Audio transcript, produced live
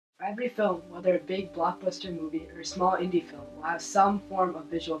Every film, whether a big blockbuster movie or a small indie film, will have some form of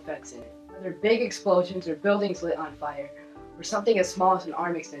visual effects in it. Whether big explosions or buildings lit on fire, or something as small as an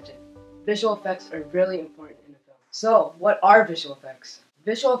arm extension, visual effects are really important in a film. So, what are visual effects?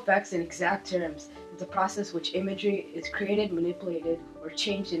 Visual effects, in exact terms, is a process which imagery is created, manipulated, or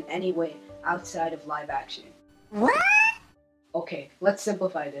changed in any way outside of live action. What? Okay, let's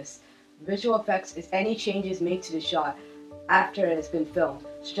simplify this. Visual effects is any changes made to the shot after it has been filmed,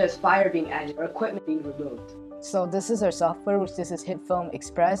 such as fire being added or equipment being removed. So this is our software, which this is HitFilm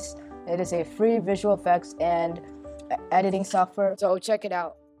Express. It is a free visual effects and editing software, so check it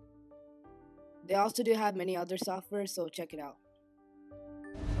out. They also do have many other software, so check it out.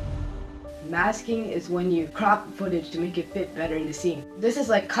 Masking is when you crop footage to make it fit better in the scene. This is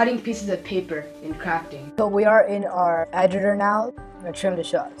like cutting pieces of paper in crafting. So we are in our editor now. I'm gonna trim the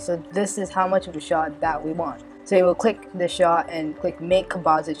shot. So this is how much of the shot that we want. So you will click the shot and click make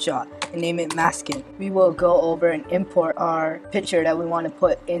composite shot and name it masking. We will go over and import our picture that we want to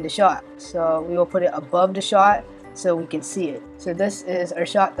put in the shot. So we will put it above the shot so we can see it. So this is our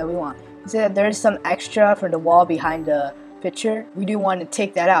shot that we want. See that there's some extra for the wall behind the picture. We do want to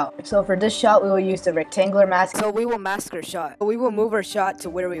take that out. So for this shot, we will use the rectangular mask. So we will mask our shot. We will move our shot to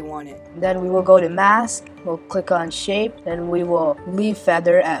where we want it. Then we will go to mask. We'll click on shape. Then we will leave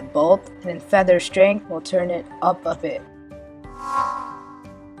feather at both. And then feather strength, we'll turn it up a bit.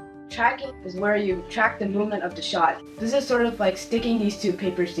 Tracking is where you track the movement of the shot. This is sort of like sticking these two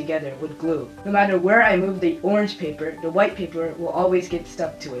papers together with glue. No matter where I move the orange paper, the white paper will always get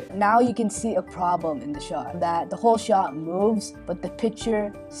stuck to it. Now you can see a problem in the shot, that the whole shot moves, but the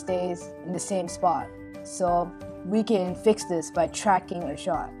picture stays in the same spot. So we can fix this by tracking our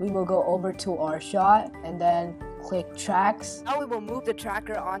shot. We will go over to our shot and then click tracks. Now we will move the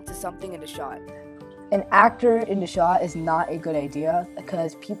tracker onto something in the shot. An actor in the shot is not a good idea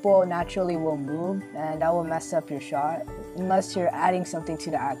because people naturally will move and that will mess up your shot unless you're adding something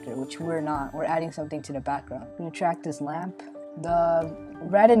to the actor, which we're not. We're adding something to the background. I'm gonna track this lamp. The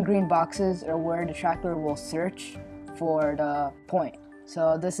red and green boxes are where the tracker will search for the point.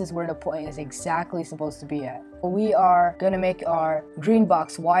 So this is where the point is exactly supposed to be at. We are gonna make our green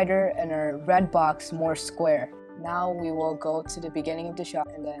box wider and our red box more square. Now we will go to the beginning of the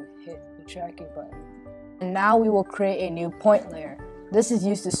shot and then hit the tracking button. And now we will create a new point layer. This is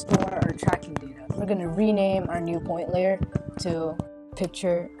used to store our tracking data. We're going to rename our new point layer to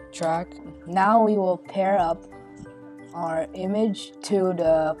picture track. Now we will pair up our image to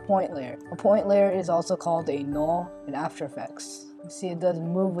the point layer. A point layer is also called a null in After Effects. You see, it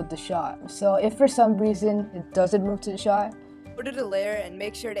doesn't move with the shot. So if for some reason it doesn't move to the shot, go to the layer and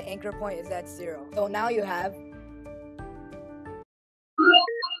make sure the anchor point is at 0. So now you have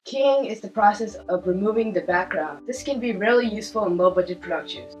Keying is the process of removing the background. This can be really useful in low-budget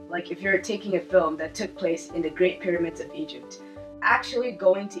productions, like if you're taking a film that took place in the Great Pyramids of Egypt. Actually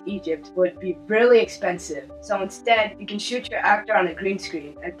going to Egypt would be really expensive, so instead you can shoot your actor on a green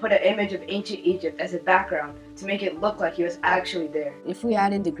screen and put an image of ancient Egypt as a background to make it look like he was actually there. If we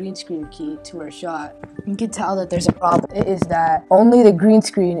added the green screen key to our shot, you can tell that there's a problem. It is that only the green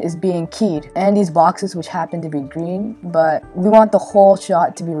screen is being keyed and these boxes which happen to be green, but we want the whole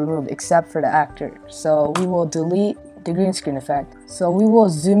shot to be removed except for the actor. So we will delete the green screen effect. So we will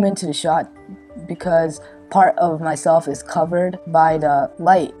zoom into the shot because part of myself is covered by the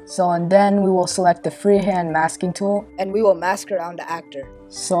light. So and then we will select the freehand masking tool and we will mask around the actor.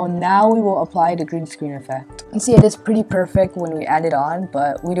 So now we will apply the green screen effect. You see, it is pretty perfect when we add it on,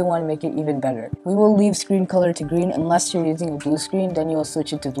 but we do want to make it even better. We will leave screen color to green unless you're using a blue screen, then you will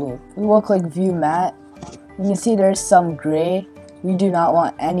switch it to blue. We will click view matte. You can see there's some gray. We do not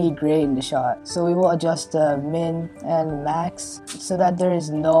want any gray in the shot, so we will adjust the min and max so that there is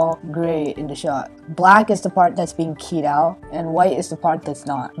no gray in the shot. Black is the part that's being keyed out and white is the part that's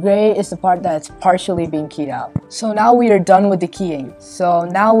not. Gray is the part that's partially being keyed out. So now we are done with the keying. So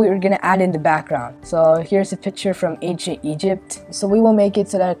now we are gonna add in the background. So here's a picture from ancient Egypt. So we will make it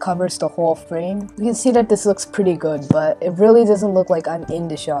so that it covers the whole frame. You can see that this looks pretty good, but it really doesn't look like I'm in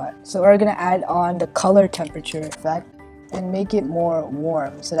the shot. So we're gonna add on the color temperature effect and make it more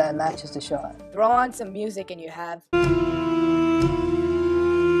warm so that it matches the shot. Throw on some music and you have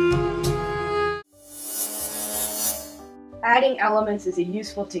Adding elements is a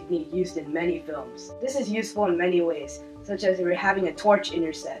useful technique used in many films. This is useful in many ways, such as if you're having a torch in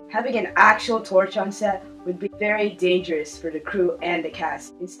your set. Having an actual torch on set would be very dangerous for the crew and the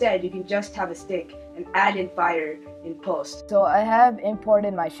cast. Instead, you can just have a stick and add in fire in post. So I have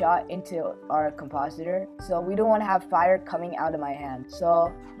imported my shot into our compositor, so we don't want to have fire coming out of my hand.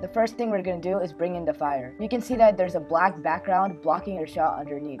 So the first thing we're going to do is bring in the fire. You can see that there's a black background blocking your shot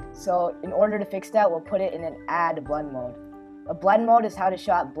underneath. So in order to fix that, we'll put it in an add blend mode. A blend mode is how the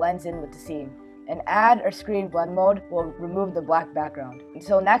shot blends in with the scene. An add or screen blend mode will remove the black background. And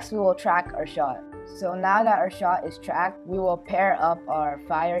so next we will track our shot. So now that our shot is tracked, we will pair up our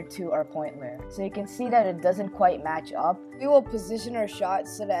fire to our point layer. So you can see that it doesn't quite match up. We will position our shot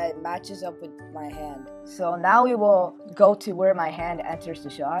so that it matches up with my hand. So now we will go to where my hand enters the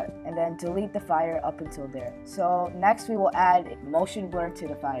shot and then delete the fire up until there. So next we will add motion blur to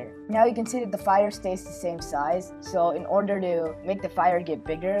the fire. Now you can see that the fire stays the same size. So in order to make the fire get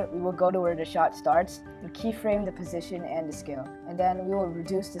bigger, we will go to where the shot starts and keyframe the position and the scale. And then we will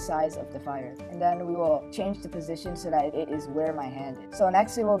reduce the size of the fire. And then we will change the position so that it is where my hand is. So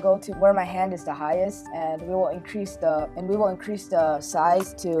next we will go to where my hand is the highest, and we will increase the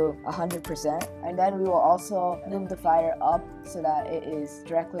size to 100%. And then we will also move the fire up so that it is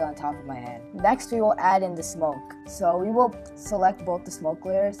directly on top of my hand. Next we will add in the smoke. So we will select both the smoke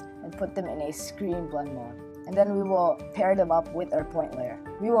layers and put them in a screen blend mode. And then we will pair them up with our point layer.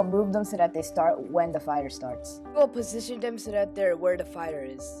 We will move them so that they start when the fire starts. We will position them so that they're where the fire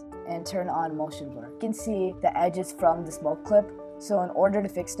is and turn on motion blur. You can see the edges from the smoke clip. So in order to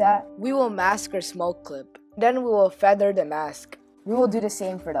fix that, we will mask our smoke clip. Then we will feather the mask. We will do the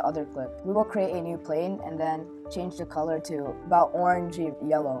same for the other clip. We will create a new plane and then change the color to about orangey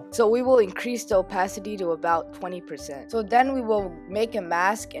yellow. So we will increase the opacity to about 20%. So then we will make a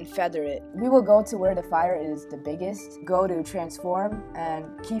mask and feather it. We will go to where the fire is the biggest, go to transform and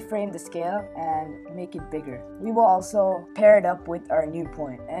keyframe the scale and make it bigger. We will also pair it up with our new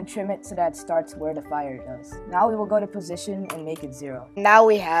point and trim it so that it starts where the fire does. Now we will go to position and make it 0. Now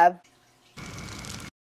we have